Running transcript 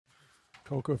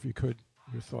Coco, if you could,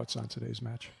 your thoughts on today's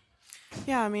match.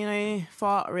 Yeah, I mean, I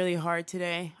fought really hard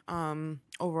today.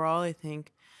 Overall, I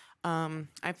think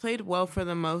I played well for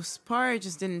the most part. I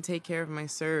just didn't take care of my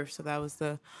serve, so that was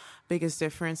the biggest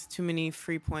difference. Too many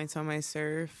free points on my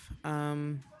serve.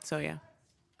 So yeah.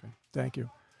 Okay, thank you.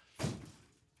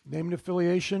 Name and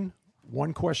affiliation,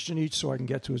 one question each so I can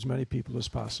get to as many people as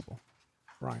possible.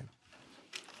 Brian.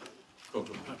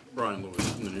 Coco, Brian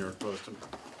Lewis from the New York Post.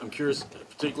 I'm curious,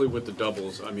 particularly with the double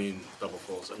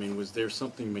faults. I mean, was there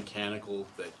something mechanical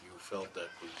that you felt that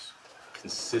was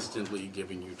consistently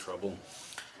giving you trouble?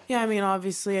 Yeah, I mean,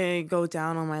 obviously I go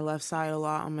down on my left side a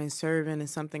lot on my serve, and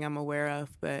it's something I'm aware of,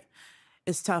 but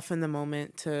it's tough in the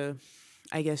moment to,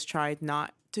 I guess, try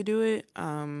not to do it.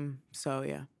 So,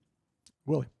 yeah.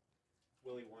 Willie.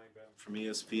 Willie Weinbaum from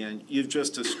ESPN. You've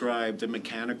just described a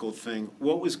mechanical thing.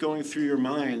 What was going through your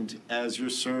mind as your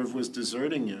serve was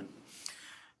deserting you?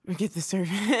 Get the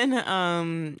serve in.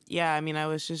 Yeah, I mean, I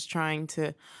was just trying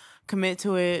to commit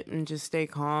to it and just stay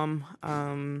calm.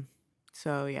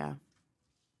 So, yeah.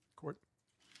 Court.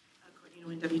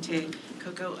 In WTA,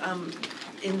 Coco,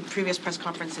 in previous press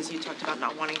conferences, you talked about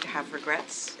not wanting to have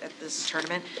regrets at this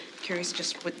tournament. Curious,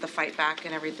 just with the fight back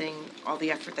and everything, all the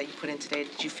effort that you put in today,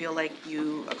 did you feel like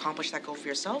you accomplished that goal for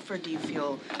yourself, or do you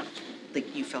feel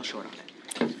like you fell short on it?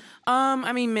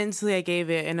 I mean, mentally I gave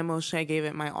it, and emotionally I gave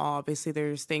it my all. Obviously,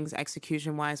 there's things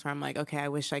execution-wise where I'm like, okay, I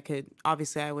wish I could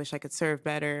serve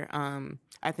better.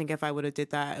 I think if I would have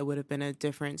did that, it would have been a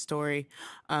different story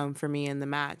for me in the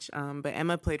match. But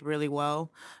Emma played really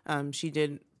well. She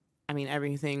did, I mean,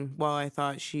 everything well. I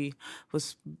thought she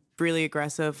was really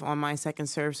aggressive on my second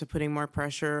serve, so putting more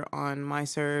pressure on my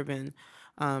serve and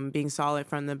being solid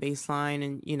from the baseline.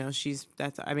 And, you know,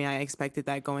 I expected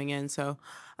that going in. So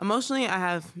emotionally, I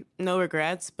have no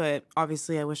regrets, but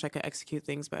obviously I wish I could execute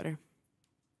things better.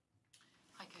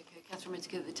 Hi, Coco. Catherine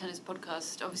Whitaker at the Tennis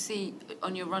Podcast. Obviously,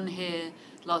 on your run here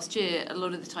last year, a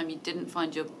lot of the time you didn't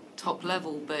find your top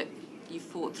level, but you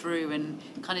fought through and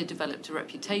kind of developed a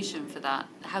reputation for that.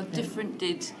 How different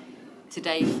did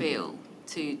today feel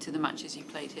to the matches you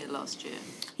played here last year?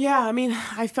 Yeah, I mean,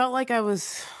 I felt like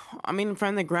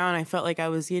from the ground, I felt like I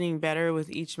was getting better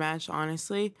with each match,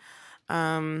 honestly.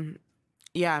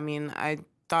 Yeah, I mean, I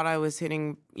thought I was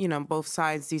hitting, both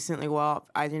sides decently well.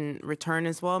 I didn't return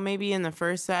as well maybe in the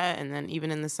first set and then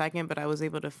even in the second, but I was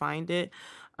able to find it.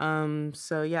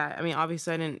 So, yeah, I mean,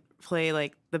 obviously I didn't play,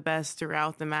 like, the best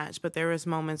throughout the match, but there was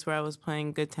moments where I was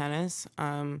playing good tennis.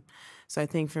 So I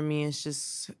think for me, it's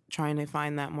just trying to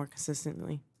find that more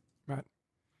consistently. Right.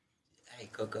 Hey,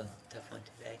 Coco, tough one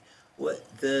today.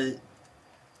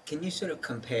 Can you sort of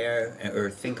compare or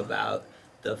think about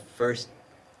the first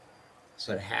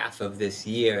sort of half of this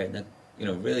year and the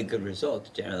really good results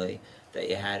generally that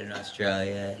you had in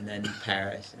Australia and then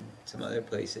Paris and some other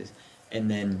places,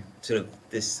 and then sort of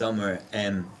this summer,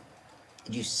 and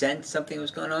did you sense something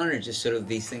was going on, or just sort of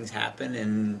these things happen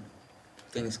and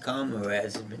things come, or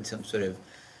has there been some sort of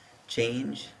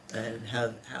change? And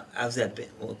how's that been?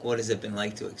 What has it been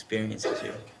like to experience as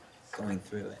you're going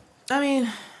through it? I mean,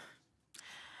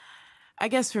 I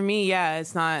guess for me, yeah,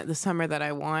 it's not the summer that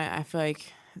I want. I feel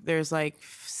like there's like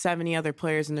 70 other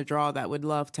players in the draw that would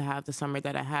love to have the summer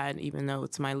that I had, even though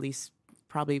it's my least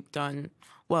probably done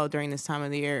well during this time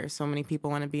of the year. So many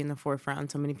people want to be in the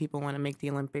forefront. So many people want to make the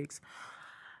Olympics.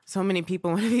 So many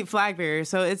people want to be flag bearers.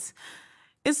 So it's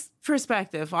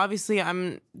perspective. Obviously,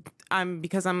 I'm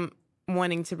because I'm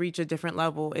wanting to reach a different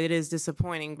level. It is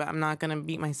disappointing, but I'm not going to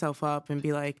beat myself up and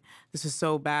be like, this is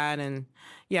so bad. And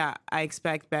yeah, I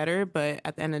expect better, but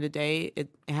at the end of the day, it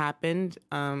happened.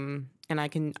 And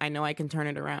I know I can turn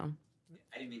it around.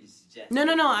 I didn't mean to suggest. No.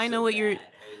 I know what you're.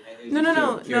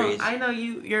 No. I know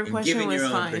your question was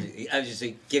fine. I was just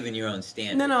like giving your own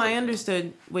standard. No. I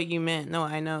understood what you meant. No,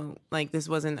 I know. Like, this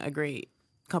wasn't a great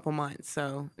couple months.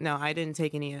 So no, I didn't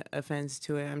take any offense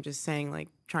to it. I'm just saying, like,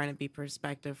 trying to be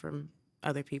perspective from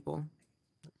other people.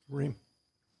 Reem.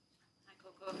 Hi,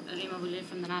 Coco. Rima Boulier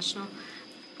from The National.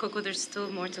 Coco, there's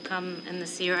still more to come in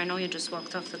this year. I know you just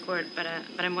walked off the court, but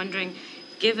I'm wondering,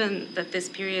 given that this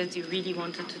period you really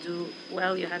wanted to do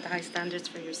well, you had high standards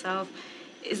for yourself,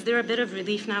 is there a bit of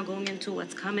relief now going into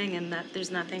what's coming and that there's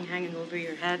nothing hanging over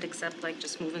your head except like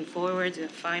just moving forward, you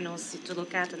have finals to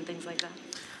look at and things like that?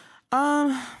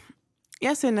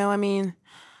 Yes and no. I mean,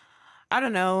 I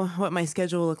don't know what my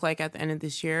schedule will look like at the end of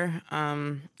this year.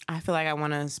 I feel like I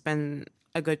want to spend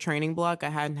a good training block. I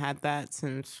hadn't had that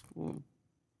since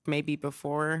maybe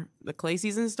before the clay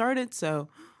season started. So,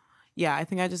 yeah, I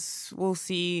think we'll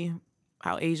see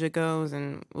how Asia goes,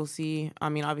 and we'll see. I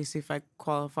mean, obviously, if I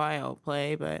qualify, I'll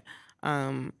play. But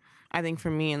I I think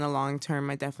for me in the long term,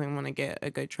 I definitely want to get a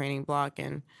good training block,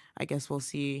 and I guess we'll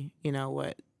see,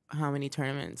 how many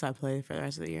tournaments I play for the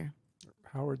rest of the year.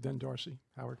 Howard, then Darcy.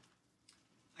 Howard.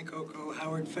 Hi, Coco.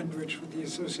 Howard Fendrich with the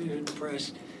Associated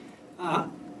Press.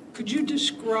 Could you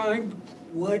describe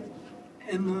what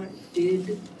Emma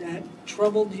did that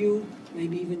troubled you,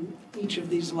 maybe even each of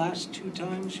these last 2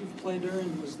 times you've played her,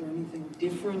 and was there anything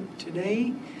different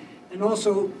today? And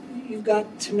also, you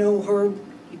got to know her,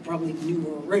 you probably knew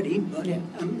her already, but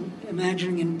I'm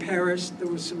imagining in Paris there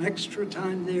was some extra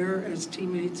time there as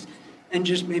teammates, and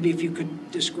just maybe if you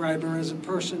could describe her as a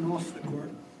person off the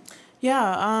court.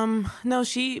 Yeah, no,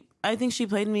 I think she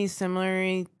played me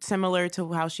similar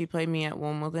to how she played me at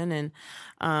Wimbledon. And,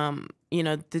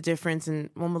 the difference in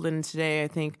Wimbledon today, I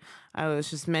think I was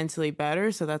just mentally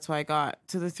better. So that's why I got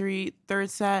to the third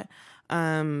set.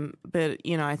 But,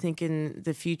 I think in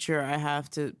the future, I have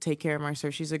to take care of my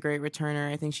serve. She's a great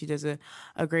returner. I think she does a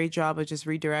great job of just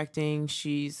redirecting.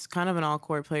 She's kind of an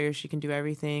all-court player. She can do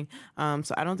everything.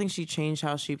 So I don't think she changed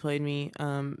how she played me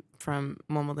from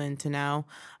Wimbledon to now.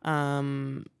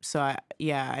 I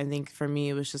think for me,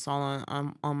 it was just all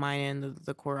on my end of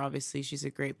the court. Obviously, she's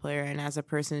a great player. And as a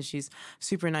person, she's a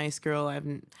super nice girl. I've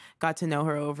got to know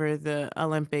her over the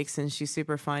Olympics, and she's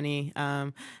super funny.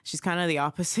 She's kind of the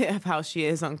opposite of how she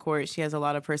is on court. She has a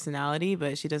lot of personality,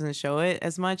 but she doesn't show it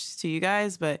as much to you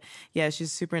guys. But yeah,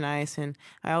 she's super nice, and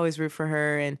I always root for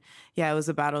her. And yeah, it was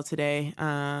a battle today.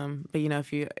 But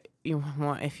if you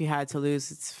had to lose,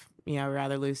 it's I'd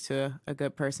rather lose to a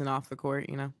good person off the court.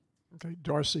 Okay,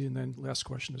 Darcy, and then last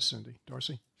question is Cindy.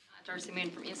 Darcy. Darcy Main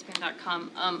from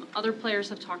ESPN.com. Other players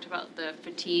have talked about the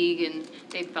fatigue and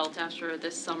they felt after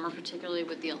this summer, particularly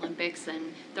with the Olympics,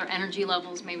 and their energy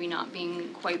levels maybe not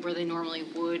being quite where they normally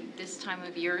would this time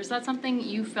of year. Is that something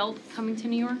you felt coming to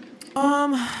New York?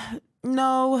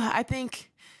 No, I think,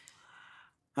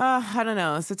 I don't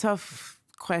know. It's a tough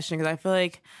question because I feel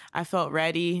like I felt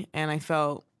ready and I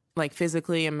felt like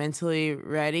physically and mentally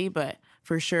ready, but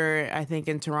for sure, I think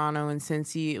in Toronto and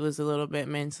Cincy, it was a little bit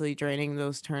mentally draining,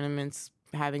 those tournaments,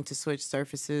 having to switch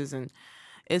surfaces. And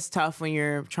it's tough when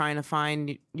you're trying to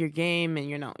find your game and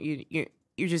you're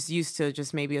just used to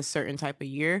just maybe a certain type of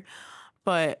year.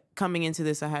 But coming into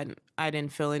this, I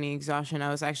didn't feel any exhaustion.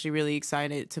 I was actually really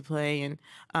excited to play. And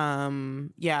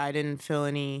I didn't feel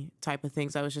any type of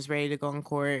things. I was just ready to go on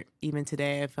court. Even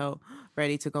today, I felt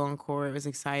ready to go on court. I was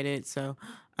excited. So,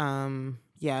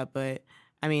 but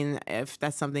I mean, if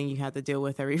that's something you have to deal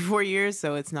with every 4 years,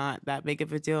 so it's not that big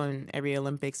of a deal. And every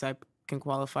Olympics I can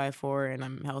qualify for and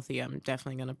I'm healthy, I'm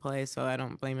definitely going to play. So I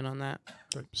don't blame it on that.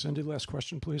 Right. Cindy, last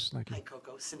question, please. Thank you. Hi,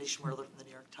 Coco. Cindy Schmerler from the New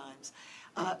York Times.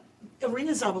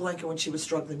 Arina Zabalenka, when she was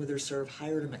struggling with her serve,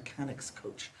 hired a mechanics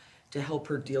coach to help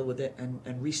her deal with it and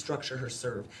restructure her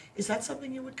serve. Is that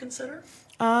something you would consider?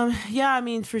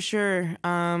 For sure.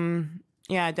 I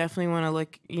definitely want to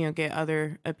look, get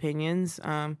other opinions.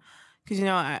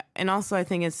 Because, and also I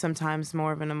think it's sometimes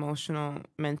more of an emotional,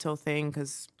 mental thing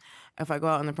because if I go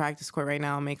out on the practice court right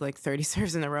now, I'll make like 30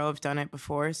 serves in a row. I've done it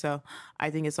before. So I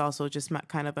think it's also just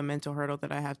kind of a mental hurdle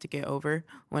that I have to get over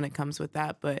when it comes with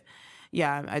that. But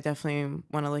yeah, I definitely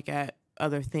want to look at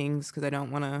other things because I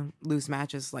don't want to lose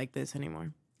matches like this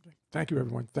anymore. Thank you,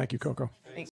 everyone. Thank you, Coco.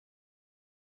 Thanks.